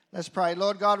Let's pray.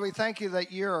 Lord God, we thank you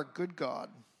that you're a good God.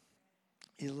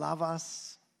 You love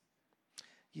us.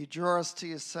 You draw us to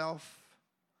yourself.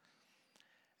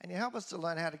 And you help us to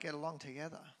learn how to get along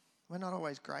together. We're not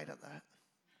always great at that.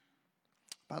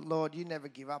 But Lord, you never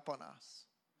give up on us.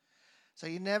 So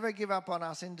you never give up on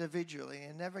us individually.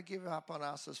 You never give up on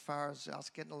us as far as us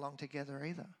getting along together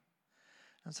either.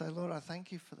 And so, Lord, I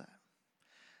thank you for that.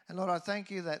 And Lord, I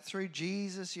thank you that through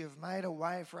Jesus, you've made a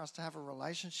way for us to have a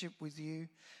relationship with you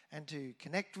and to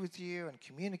connect with you and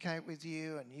communicate with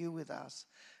you and you with us.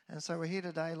 And so we're here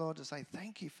today, Lord, to say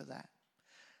thank you for that.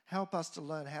 Help us to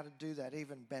learn how to do that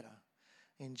even better.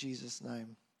 In Jesus'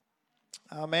 name.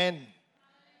 Amen.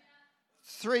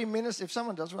 3 minutes. If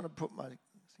someone does want to put my,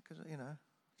 you know,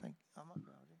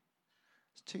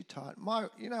 it's too tight.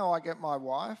 I get my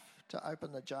wife to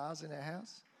open the jars in our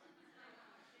house.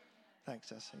 Thanks,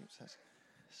 that's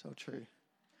so true.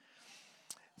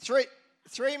 3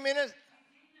 minutes.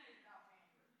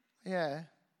 Yeah,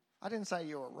 I didn't say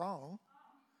you were wrong.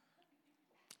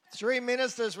 3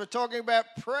 ministers were talking about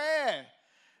prayer,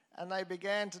 and they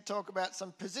began to talk about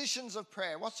some positions of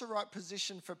prayer. What's the right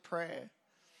position for prayer?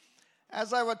 As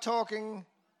they were talking,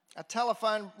 a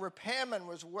telephone repairman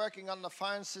was working on the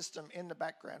phone system in the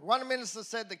background. One minister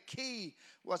said the key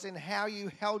was in how you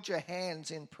held your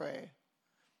hands in prayer.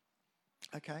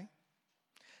 Okay.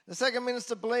 The second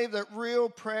minister believed that real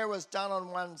prayer was done on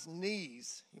one's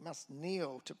knees. You must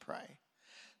kneel to pray.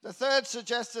 The third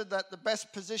suggested that the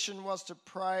best position was to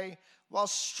pray while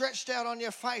stretched out on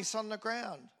your face on the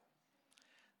ground.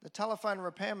 The telephone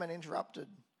repairman interrupted.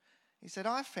 He said,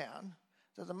 I found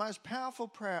that the most powerful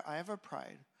prayer I ever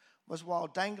prayed was while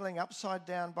dangling upside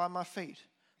down by my feet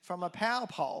from a power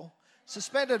pole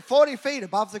suspended 40 feet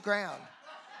above the ground.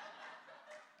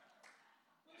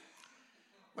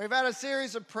 We've had a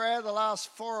series of prayer the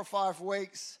last 4 or 5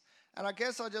 weeks, and I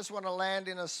guess I just want to land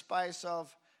in a space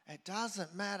of it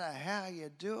doesn't matter how you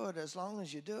do it as long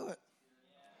as you do it.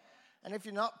 And if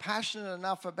you're not passionate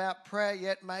enough about prayer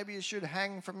yet, maybe you should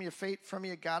hang from your feet from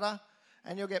your gutter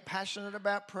and you'll get passionate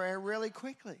about prayer really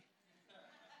quickly.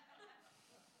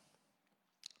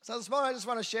 So this morning I just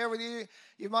want to share with you,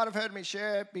 you might have heard me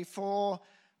share before,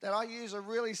 that I use a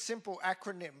really simple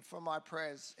acronym for my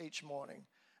prayers each morning.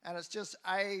 And it's just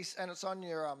ACE, and it's on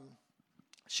your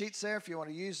sheets there if you want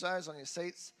to use those on your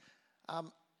seats.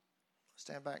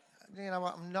 Stand back. You know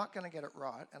what? I'm not going to get it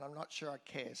right, and I'm not sure I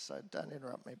care, so don't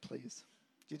interrupt me, please.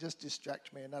 You just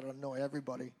distract me, and that'll annoy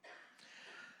everybody.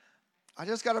 I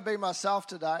just got to be myself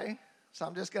today, so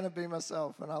I'm just going to be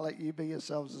myself, and I'll let you be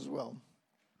yourselves as well.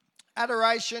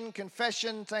 Adoration,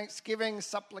 confession, thanksgiving,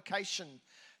 supplication.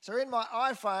 So in my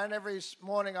iPhone every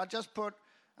morning, I just put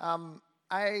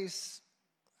ACTS,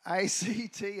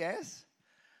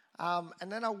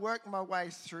 and then I work my way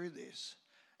through this.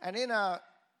 And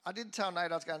I did tell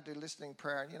Nate I was going to do listening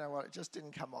prayer, and you know what, it just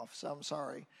didn't come off, so I'm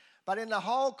sorry. But in the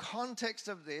whole context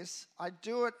of this, I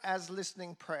do it as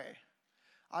listening prayer.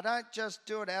 I don't just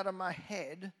do it out of my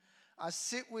head. I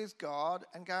sit with God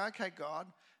and go, okay, God,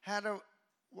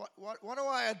 what do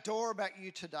I adore about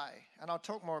you today? And I'll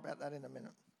talk more about that in a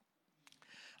minute.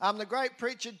 The great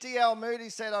preacher D.L. Moody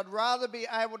said, I'd rather be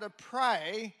able to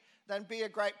pray than be a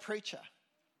great preacher.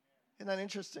 Isn't that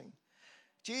interesting?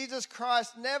 Jesus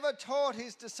Christ never taught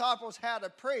his disciples how to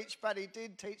preach, but he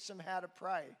did teach them how to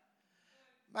pray.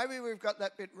 Maybe we've got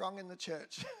that bit wrong in the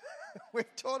church.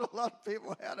 We've taught a lot of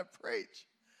people how to preach.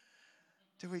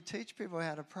 Do we teach people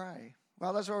how to pray?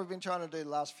 Well, that's what we've been trying to do the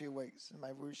last few weeks, and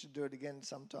maybe we should do it again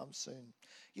sometime soon.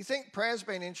 You think prayer's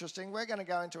been interesting? We're going to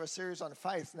go into a series on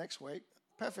faith next week.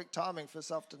 Perfect timing for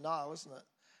self-denial, isn't it?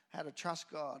 How to trust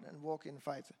God and walk in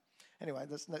faith. Anyway,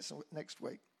 that's next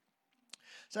week.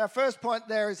 So our first point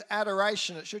there is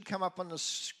adoration. It should come up on the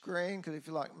screen, because if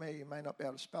you're like me, you may not be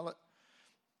able to spell it.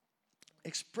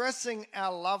 Expressing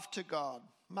our love to God.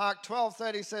 Mark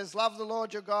 12:30 says, love the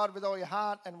Lord your God with all your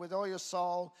heart and with all your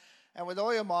soul and with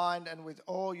all your mind and with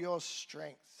all your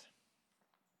strength.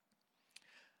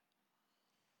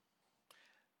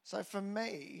 So for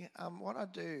me, what I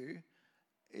do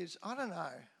is, I don't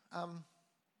know,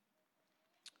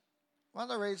 one of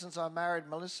the reasons I married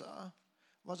Melissa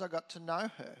was I got to know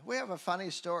her. We have a funny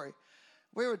story.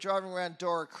 We were driving around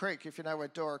Dora Creek, if you know where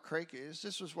Dora Creek is.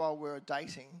 This was while we were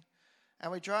dating.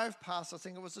 And we drove past, I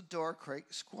think it was the Dora Creek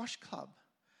Squash Club.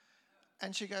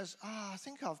 And she goes, I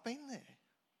think I've been there.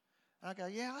 And I go,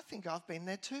 yeah, I think I've been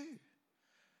there too.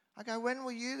 I go, when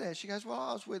were you there? She goes, well,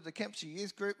 I was with the Kempsey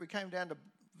Youth Group. We came down to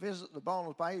visit the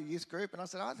Bonnells Bay Youth Group. And I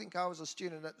said, I think I was a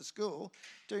student at the school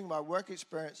doing my work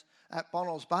experience at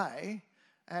Bonnells Bay.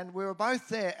 And we were both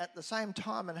there at the same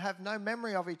time and have no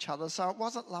memory of each other. So it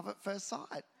wasn't love at first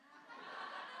sight.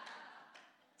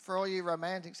 for all you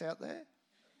romantics out there.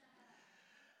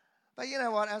 But you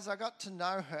know what? As I got to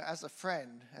know her as a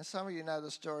friend, and some of you know the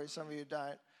story, some of you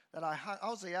don't, that I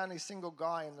was the only single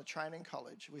guy in the training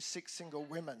college with 6 single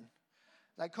women.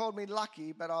 They called me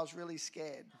lucky, but I was really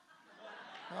scared.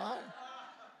 Right?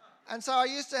 And so I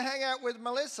used to hang out with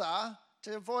Melissa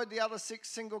to avoid the other 6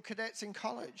 single cadets in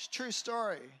college. True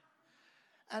story.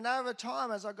 And over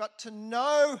time, as I got to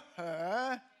know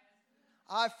her,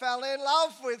 I fell in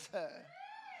love with her.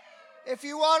 If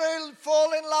you want to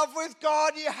fall in love with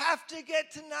God, you have to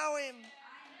get to know Him.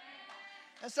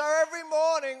 And so every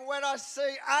morning when I see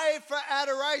A for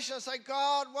adoration, I say,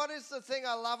 God, what is the thing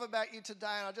I love about you today?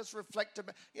 And I just reflect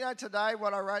about, today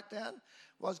what I wrote down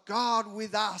was God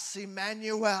with us,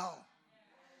 Emmanuel.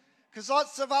 Because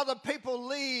lots of other people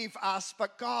leave us,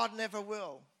 but God never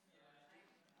will.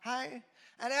 Hey?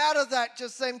 And out of that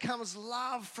just then comes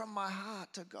love from my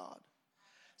heart to God.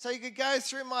 So you could go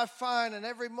through my phone and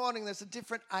every morning there's a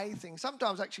different A thing.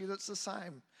 Sometimes actually that's the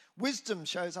same. Wisdom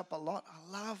shows up a lot.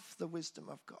 I love the wisdom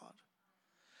of God.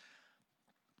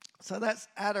 So that's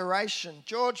adoration.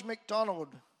 George MacDonald,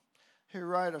 who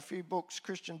wrote a few books,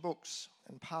 Christian books,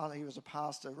 and he was a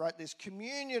pastor, wrote this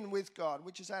communion with God,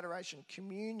 which is adoration.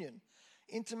 Communion,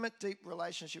 intimate, deep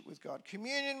relationship with God.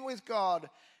 Communion with God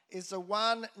is the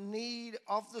one need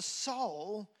of the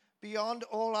soul beyond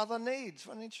all other needs.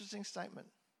 What an interesting statement.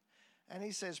 And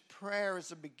he says prayer is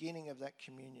the beginning of that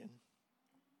communion.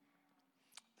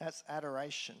 That's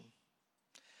adoration.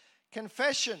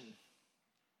 Confession.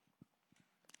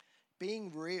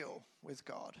 Being real with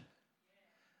God.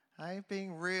 Hey,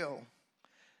 being real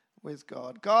with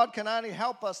God. God can only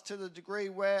help us to the degree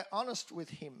we're honest with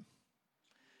Him.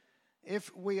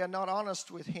 If we are not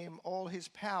honest with Him, all His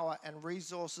power and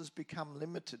resources become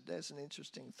limited. There's an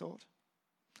interesting thought.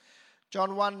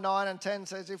 John 1:9 and 10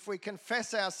 says, if we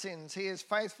confess our sins, He is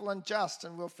faithful and just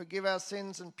and will forgive our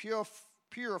sins and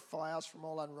purify us from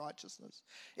all unrighteousness.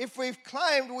 If we've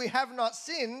claimed we have not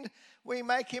sinned, we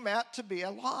make Him out to be a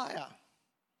liar. I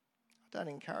don't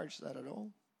encourage that at all.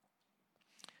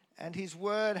 And His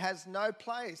word has no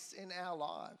place in our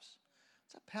lives.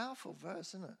 It's a powerful verse,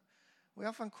 isn't it? We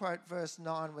often quote verse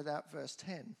 9 without verse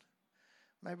 10.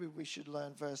 Maybe we should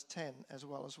learn verse 10 as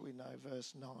well as we know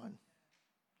verse 9.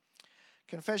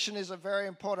 Confession is a very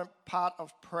important part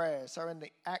of prayer. So in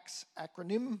the ACTS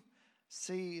acronym,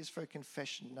 C is for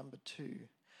confession, number 2.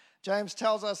 James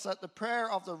tells us that the prayer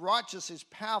of the righteous is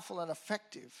powerful and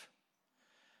effective.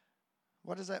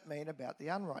 What does that mean about the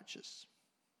unrighteous?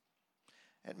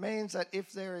 It means that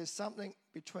if there is something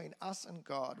between us and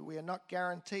God, we are not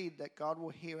guaranteed that God will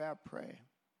hear our prayer.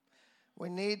 We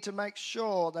need to make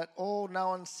sure that all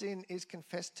known sin is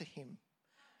confessed to Him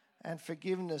and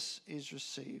forgiveness is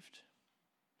received.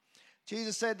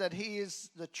 Jesus said that He is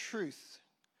the truth.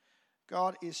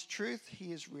 God is truth,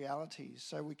 He is reality.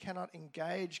 So we cannot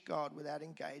engage God without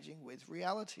engaging with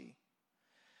reality.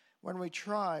 When we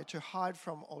try to hide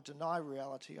from or deny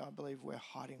reality, I believe we're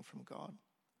hiding from God.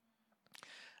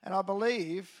 And I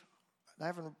believe, they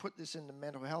haven't put this in the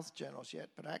mental health journals yet,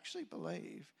 but I actually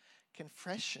believe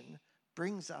confession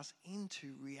brings us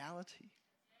into reality.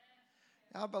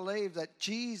 I believe that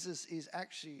Jesus is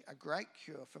actually a great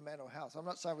cure for mental health. I'm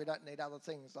not saying we don't need other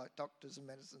things like doctors and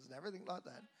medicines and everything like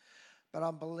that. But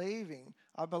I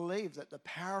believe that the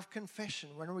power of confession,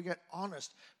 when we get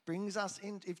honest, brings us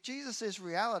in. If Jesus is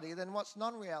reality, then what's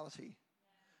non-reality?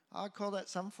 I call that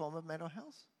some form of mental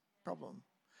health problem.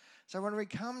 So when we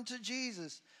come to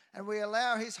Jesus and we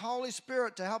allow His Holy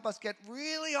Spirit to help us get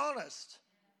really honest,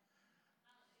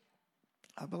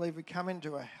 I believe we come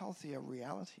into a healthier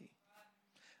reality.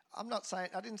 I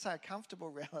didn't say a comfortable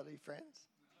reality, friends.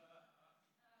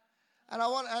 And I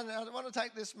want to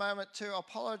take this moment to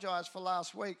apologize for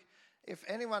last week. If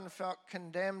anyone felt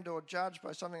condemned or judged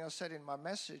by something I said in my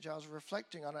message, I was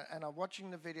reflecting on it and I'm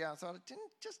watching the video. I thought it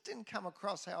just didn't come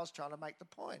across how I was trying to make the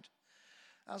point.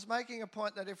 I was making a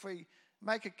point that if we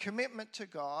make a commitment to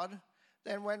God,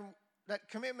 then when that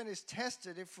commitment is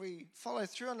tested, if we follow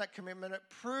through on that commitment, it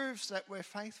proves that we're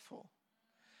faithful.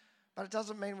 But it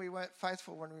doesn't mean we weren't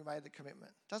faithful when we made the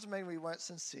commitment. It doesn't mean we weren't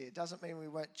sincere. It doesn't mean we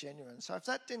weren't genuine. So if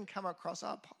that didn't come across,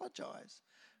 I apologize,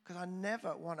 because I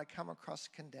never want to come across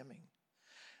condemning.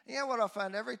 You know what I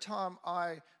find? Every time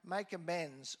I make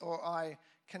amends or I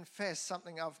confess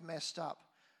something I've messed up,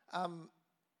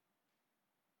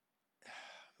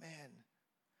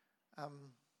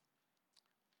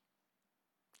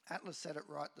 Atlas said it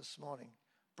right this morning.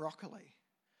 Broccoli.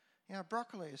 You know,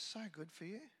 broccoli is so good for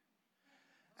you.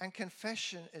 And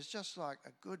confession is just like a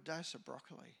good dose of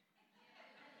broccoli.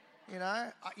 You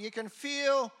know, you can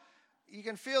feel you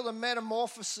can feel the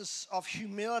metamorphosis of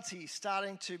humility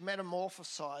starting to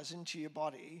metamorphosize into your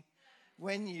body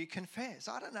when you confess.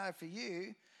 I don't know for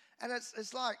you, and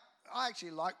it's like, I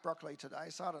actually like broccoli today,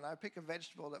 so I don't know, pick a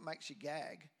vegetable that makes you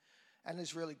gag and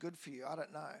is really good for you. I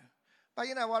don't know. But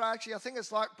you know what, I think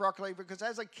it's like broccoli because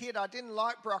as a kid I didn't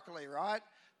like broccoli, right?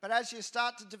 But as you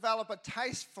start to develop a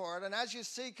taste for it, and as you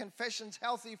see confession's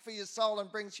healthy for your soul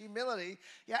and brings humility,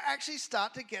 you actually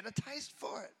start to get a taste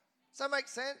for it. Does that make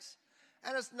sense?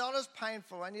 And it's not as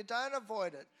painful, and you don't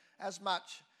avoid it as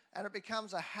much, and it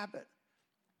becomes a habit.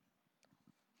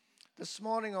 This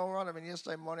morning,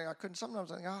 yesterday morning, I couldn't.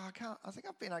 Sometimes I think, I think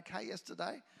I've been okay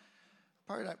yesterday.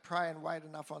 Probably don't pray and wait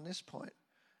enough on this point.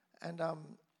 And,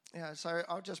 so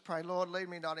I'll just pray, Lord, lead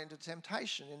me not into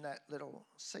temptation in that little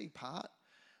C part.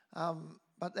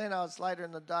 But then I was later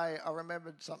in the day, I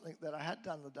remembered something that I had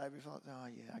done the day before.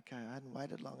 I hadn't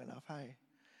waited long enough,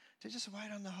 to just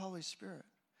wait on the Holy Spirit.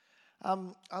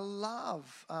 I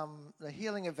love the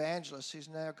healing evangelist who's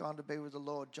now gone to be with the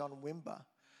Lord, John Wimber.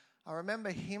 I remember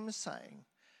him saying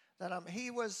that he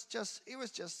was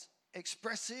just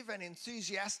expressive and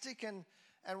enthusiastic, and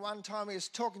one time he was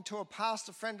talking to a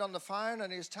pastor friend on the phone,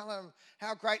 and he was telling him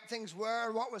how great things were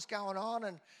and what was going on.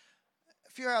 And a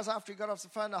few hours after he got off the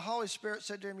phone, the Holy Spirit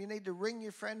said to him, you need to ring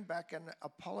your friend back and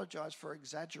apologize for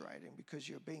exaggerating because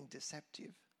you're being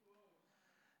deceptive.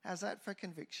 How's that for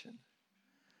conviction?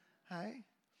 Hey?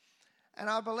 And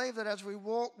I believe that as we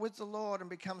walk with the Lord and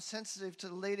become sensitive to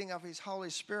the leading of His Holy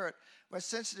Spirit, we're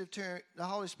sensitive to the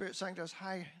Holy Spirit saying to us,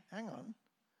 hey, hang on,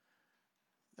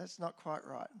 that's not quite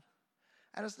right.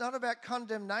 And it's not about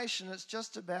condemnation, it's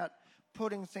just about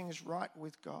putting things right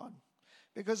with God.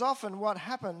 Because often what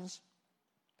happens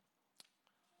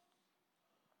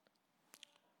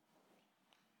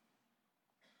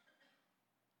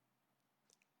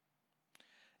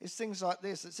is things like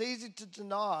this. It's easy to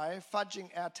deny fudging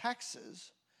our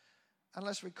taxes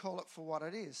unless we call it for what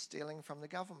it is, stealing from the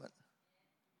government.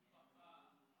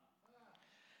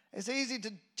 It's easy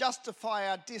to justify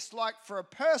our dislike for a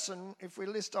person if we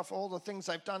list off all the things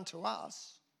they've done to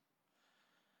us.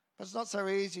 But it's not so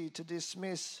easy to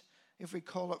dismiss if we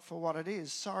call it for what it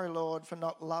is. Sorry, Lord, for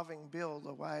not loving Bill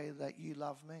the way that you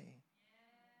love me.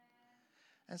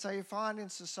 And so you find in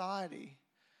society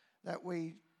that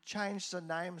we change the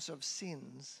names of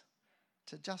sins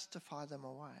to justify them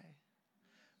away.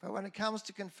 But when it comes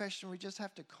to confession, we just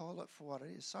have to call it for what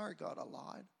it is. Sorry, God, I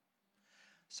lied.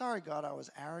 Sorry, God, I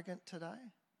was arrogant today.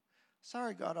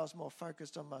 Sorry, God, I was more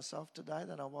focused on myself today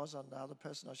than I was on the other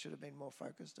person I should have been more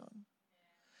focused on.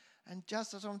 And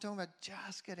just as I'm talking about,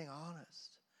 just getting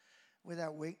honest with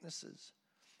our weaknesses.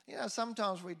 You know,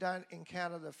 sometimes we don't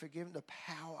encounter the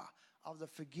power of the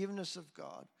forgiveness of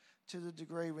God to the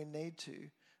degree we need to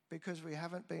because we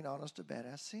haven't been honest about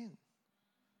our sin.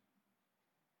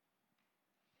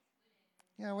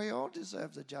 You know, we all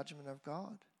deserve the judgment of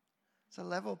God. It's a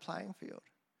level playing field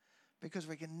because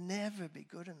we can never be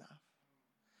good enough.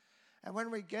 And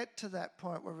when we get to that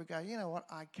point where we go, you know what,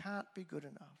 I can't be good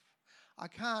enough. I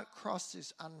can't cross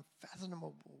this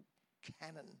unfathomable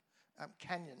canyon.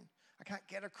 I can't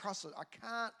get across it.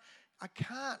 I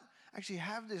can't actually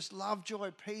have this love,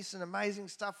 joy, peace, and amazing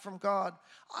stuff from God.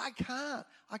 I can't.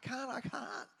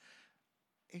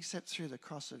 Except through the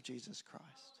cross of Jesus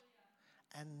Christ.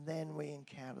 And then we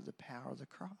encounter the power of the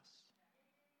cross.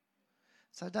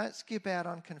 So don't skip out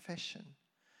on confession.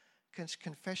 Because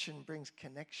confession brings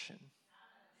connection,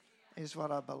 is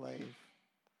what I believe.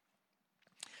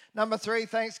 Number 3,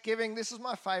 thanksgiving. This is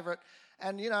my favourite.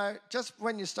 And, you know, just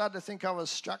when you start to think I was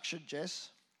structured,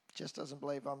 Jess doesn't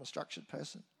believe I'm a structured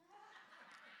person.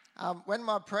 When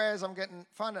my prayers,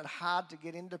 find it hard to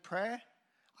get into prayer.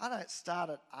 I don't start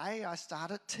at A, I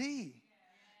start at T.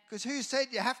 Because who said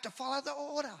you have to follow the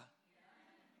order?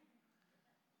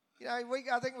 You know,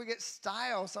 I think we get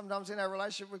stale sometimes in our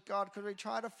relationship with God because we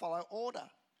try to follow order.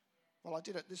 Well, I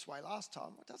did it this way last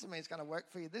time. It doesn't mean it's going to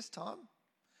work for you this time.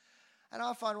 And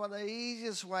I find one of the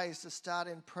easiest ways to start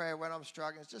in prayer when I'm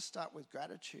struggling is just start with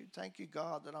gratitude. Thank you,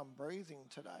 God, that I'm breathing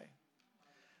today.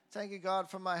 Thank you, God,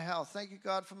 for my health. Thank you,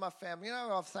 God, for my family. You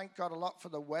know, I've thanked God a lot for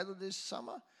the weather this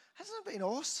summer. Hasn't it been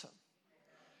awesome?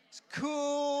 It's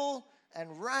cool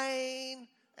and rain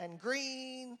and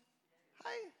green.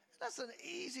 Hey, that's an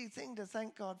easy thing to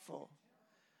thank God for.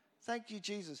 Thank you,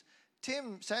 Jesus.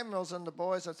 Tim Samuels and the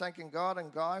boys are thanking God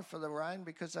and Guy for the rain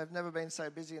because they've never been so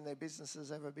busy in their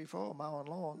businesses ever before, mowing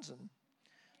lawns. And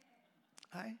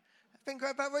hey, it's been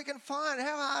great, but we can find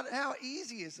how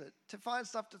easy is it to find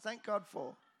stuff to thank God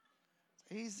for?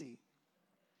 It's easy.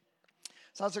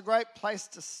 So it's a great place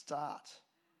to start.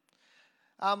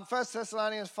 1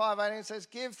 Thessalonians 5:18 says,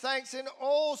 give thanks in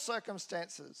all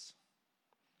circumstances.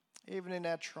 Even in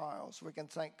our trials, we can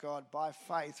thank God by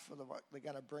faith for what they're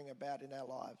going to bring about in our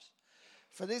lives.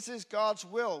 For this is God's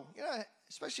will. You know,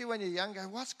 especially when you're young, go,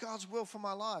 what's God's will for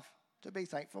my life? To be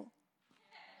thankful.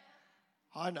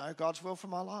 I know God's will for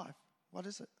my life. What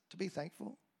is it? To be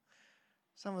thankful.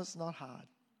 Some of it's not hard.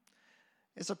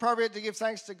 It's appropriate to give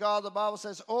thanks to God. The Bible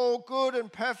says, all good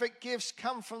and perfect gifts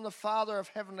come from the Father of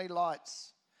heavenly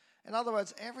lights. In other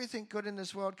words, everything good in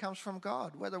this world comes from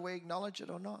God, whether we acknowledge it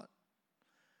or not.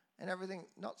 And everything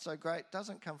not so great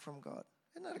doesn't come from God.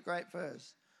 Isn't that a great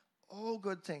verse? All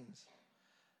good things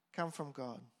come from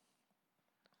God.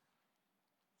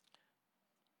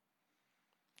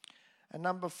 And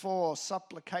number 4,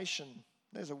 supplication.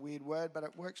 There's a weird word, but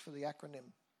it works for the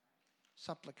acronym.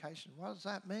 Supplication. What does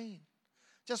that mean?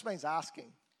 It just means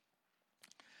asking.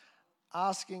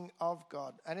 Asking of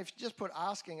God. And if you just put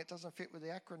asking, it doesn't fit with the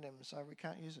acronym, so we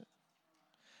can't use it.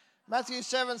 Matthew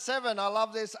 7:7, I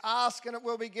love this. Ask and it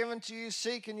will be given to you.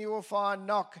 Seek and you will find.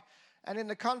 Knock. And in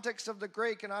the context of the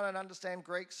Greek, and I don't understand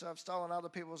Greek, so I've stolen other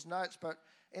people's notes, but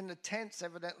in the tense,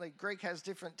 evidently, Greek has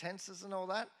different tenses and all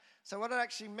that. So what it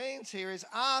actually means here is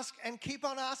ask and keep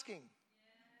on asking.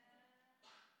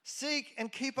 Seek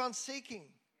and keep on seeking.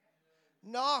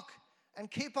 Knock and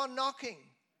keep on knocking.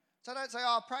 So don't say,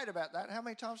 oh, I prayed about that. How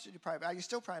many times did you pray about it? Are you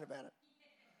still praying about it?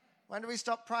 When do we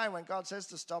stop praying? When God says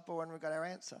to stop or when we've got our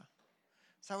answer?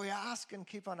 So we ask and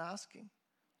keep on asking.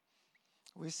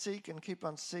 We seek and keep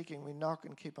on seeking. We knock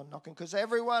and keep on knocking. Because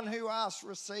everyone who asks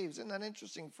receives. Isn't that an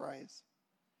interesting phrase?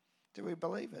 Do we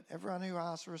believe it? Everyone who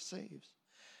asks receives.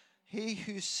 He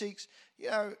who seeks.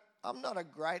 You know, I'm not a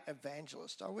great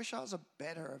evangelist. I wish I was a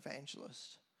better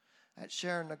evangelist at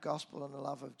sharing the gospel and the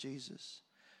love of Jesus.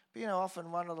 But, you know,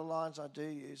 often one of the lines I do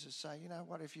use is say, you know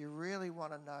what, if you really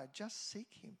want to know, just seek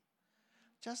him.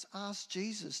 Just ask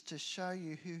Jesus to show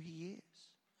you who he is.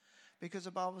 Because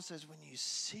the Bible says when you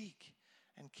seek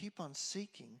and keep on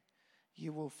seeking,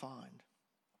 you will find.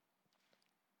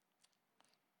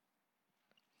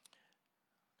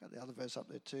 Got the other verse up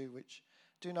there too, which,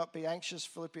 do not be anxious,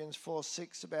 Philippians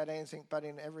 4:6, about anything, but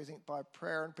in everything by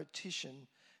prayer and petition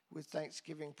with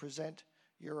thanksgiving present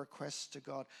your requests to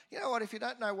God. You know what, if you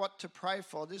don't know what to pray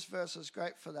for, this verse is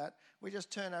great for that. We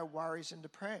just turn our worries into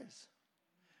prayers.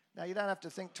 Now, you don't have to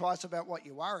think twice about what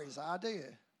your worries are, do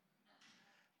you?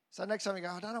 So next time you go,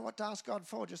 I don't know what to ask God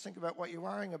for, just think about what you're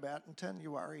worrying about and turn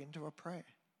your worry into a prayer.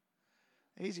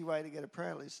 Easy way to get a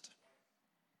prayer list.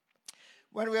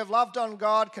 When we have loved on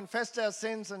God, confessed our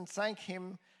sins and thank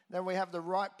him, then we have the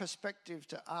right perspective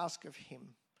to ask of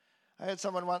him. I heard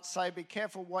someone once say, be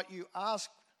careful what you ask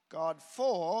God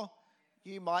for,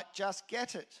 you might just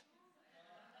get it.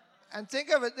 And think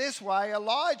of it this way,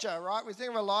 Elijah, right? We think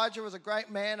of Elijah as a great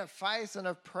man of faith and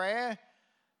of prayer.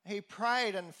 He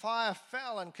prayed and fire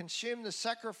fell and consumed the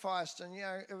sacrifice, and, you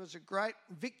know, it was a great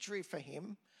victory for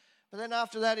him. But then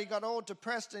after that, he got all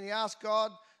depressed and he asked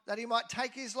God that he might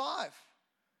take his life.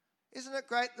 Isn't it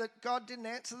great that God didn't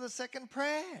answer the second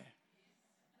prayer?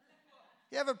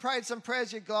 You ever prayed some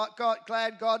prayers you got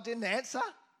glad God didn't answer?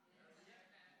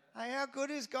 Hey, how good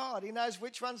is God? He knows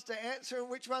which ones to answer and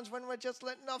which ones when we're just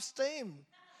letting off steam.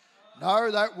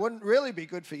 No, that wouldn't really be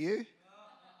good for you.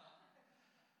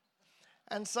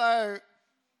 And so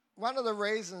one of the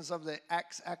reasons of the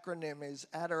ACTS acronym is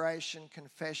adoration,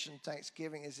 confession,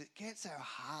 thanksgiving, is it gets our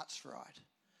hearts right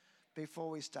before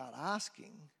we start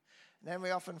asking. And then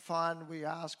we often find we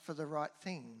ask for the right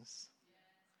things.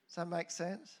 Does that make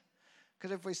sense?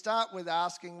 Because if we start with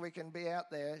asking, we can be out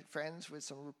there, friends, with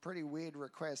some pretty weird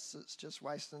requests. It's just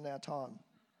wasting our time.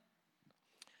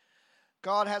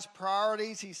 God has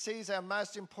priorities. He sees our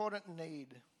most important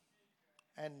need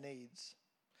and needs.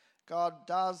 God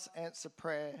does answer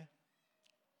prayer.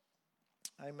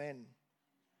 Amen.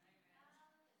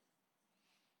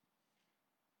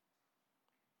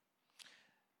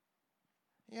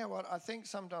 You know what? I think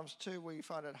sometimes too we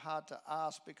find it hard to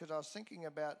ask, because I was thinking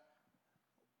about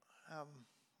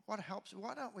what helps.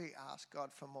 Why don't we ask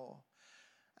God for more?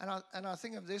 And I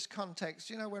think of this context,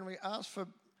 you know, when we ask for,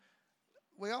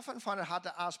 we often find it hard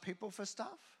to ask people for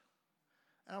stuff.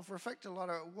 And I've reflected a lot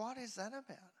of what is that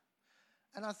about?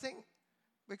 And I think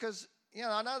because, you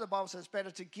know, I know the Bible says it's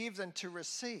better to give than to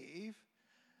receive,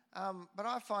 but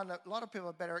I find that a lot of people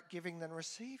are better at giving than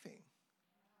receiving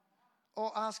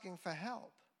or asking for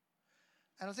help.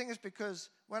 And I think it's because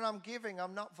when I'm giving,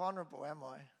 I'm not vulnerable, am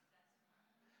I?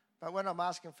 But when I'm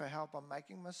asking for help, I'm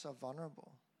making myself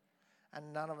vulnerable.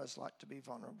 And none of us like to be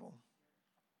vulnerable.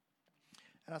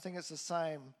 And I think it's the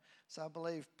same. So I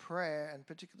believe prayer, and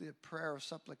particularly the prayer of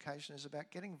supplication, is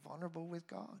about getting vulnerable with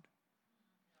God.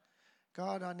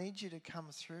 God, I need you to come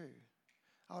through.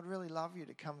 I would really love you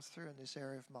to come through in this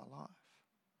area of my life.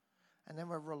 And then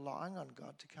we're relying on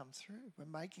God to come through. We're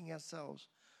making ourselves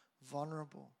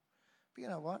vulnerable. But you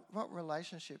know what? What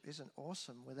relationship isn't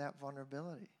awesome without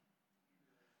vulnerability?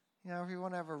 You know, if you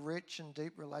want to have a rich and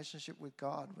deep relationship with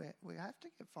God, we have to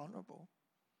get vulnerable.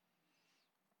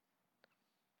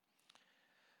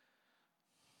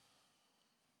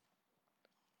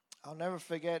 I'll never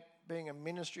forget being a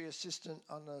ministry assistant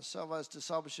on the Salvo's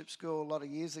Discipleship School a lot of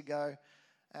years ago.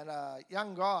 And a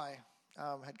young guy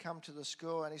had come to the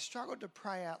school and he struggled to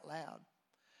pray out loud.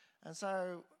 And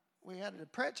so we had a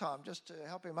prayer time just to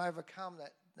help him overcome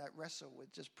that wrestle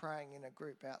with just praying in a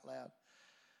group out loud.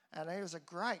 And he was a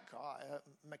great guy,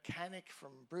 a mechanic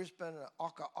from Brisbane, an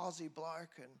Aussie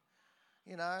bloke, and,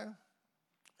 you know.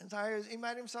 And so he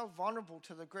made himself vulnerable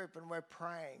to the group, and we're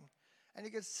praying. And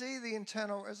you could see the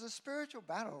internal, as a spiritual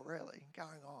battle, really, going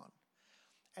on.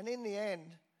 And in the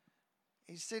end,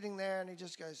 he's sitting there and he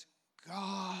just goes,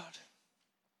 God,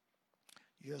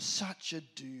 you're such a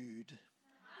dude.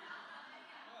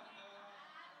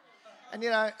 And, you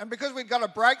know, and because we've got a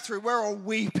breakthrough, we're all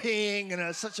weeping and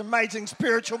it's such an amazing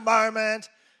spiritual moment.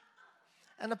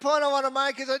 And the point I want to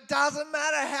make is it doesn't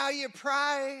matter how you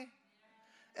pray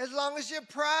as long as you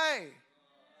pray.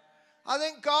 I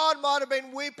think God might have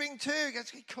been weeping too. He goes,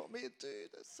 he called me a dude.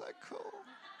 That's so cool.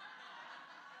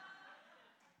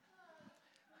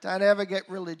 Don't ever get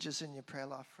religious in your prayer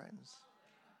life, friends.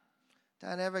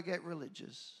 Don't ever get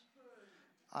religious.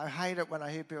 I hate it when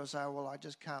I hear people say, well, I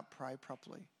just can't pray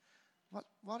properly.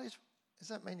 Does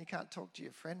that mean you can't talk to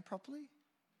your friend properly?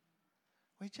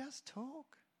 We just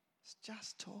talk. It's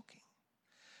just talking.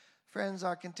 Friends,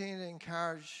 I continue to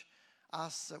encourage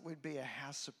us that we'd be a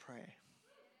house of prayer.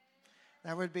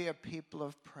 That would be a people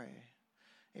of prayer.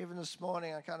 Even this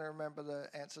morning, I can't remember the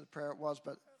answer to prayer it was,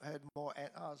 but I heard more.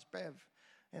 It was Bev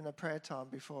in the prayer time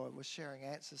before. It was sharing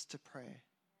answers to prayer.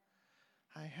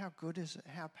 Hey, how good is it?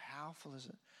 How powerful is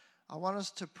it? I want us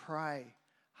to pray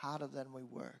harder than we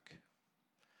work.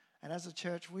 And as a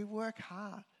church, we work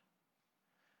hard.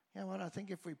 You know what? I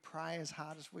think if we pray as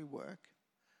hard as we work,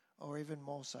 or even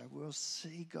more so, we'll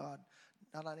see God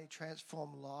not only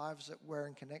transform lives that we're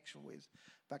in connection with,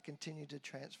 but continue to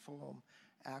transform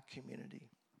our community.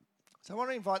 So I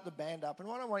want to invite the band up. And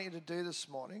what I want you to do this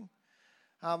morning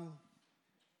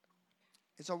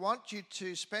is I want you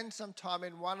to spend some time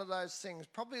in one of those things,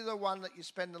 probably the one that you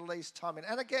spend the least time in.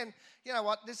 And again, you know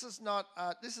what? This is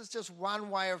just one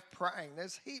way of praying.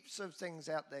 There's heaps of things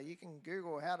out there. You can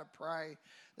Google how to pray.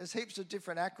 There's heaps of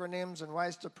different acronyms and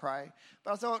ways to pray.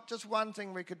 But I thought just one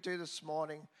thing we could do this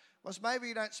morning was maybe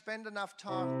you don't spend enough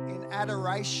time in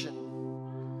adoration,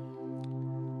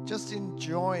 just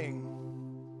enjoying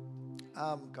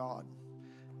God.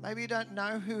 Maybe you don't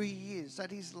know who he is, that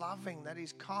he's loving, that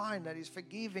he's kind, that he's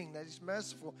forgiving, that he's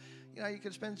merciful. You know, you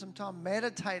can spend some time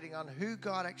meditating on who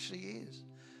God actually is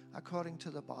according to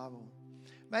the Bible.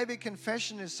 Maybe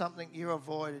confession is something you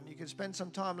avoid, and you can spend some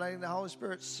time letting the Holy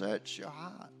Spirit search your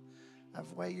heart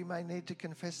of where you may need to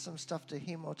confess some stuff to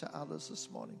him or to others this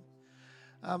morning.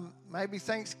 Maybe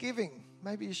Thanksgiving.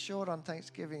 Maybe you're short on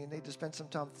Thanksgiving. You need to spend some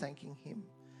time thanking him.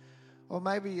 Or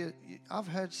maybe I've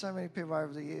heard so many people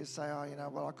over the years say, oh, you know,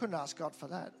 well, I couldn't ask God for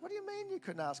that. What do you mean you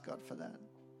couldn't ask God for that?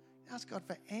 Ask God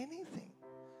for anything.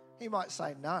 He might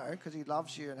say no because he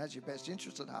loves you and has your best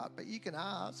interest at heart, but you can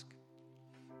ask.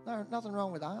 No, nothing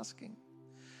wrong with asking.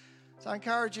 So I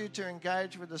encourage you to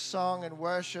engage with the song and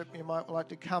worship. You might like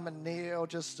to come and kneel,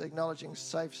 just acknowledging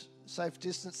safe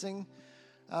distancing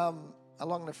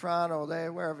along the front or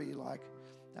there, wherever you like.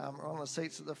 Or on the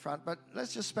seats at the front, but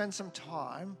let's just spend some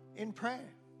time in prayer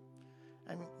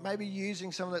and maybe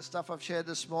using some of that stuff I've shared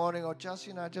this morning, or just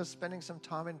spending some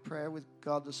time in prayer with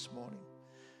God this morning.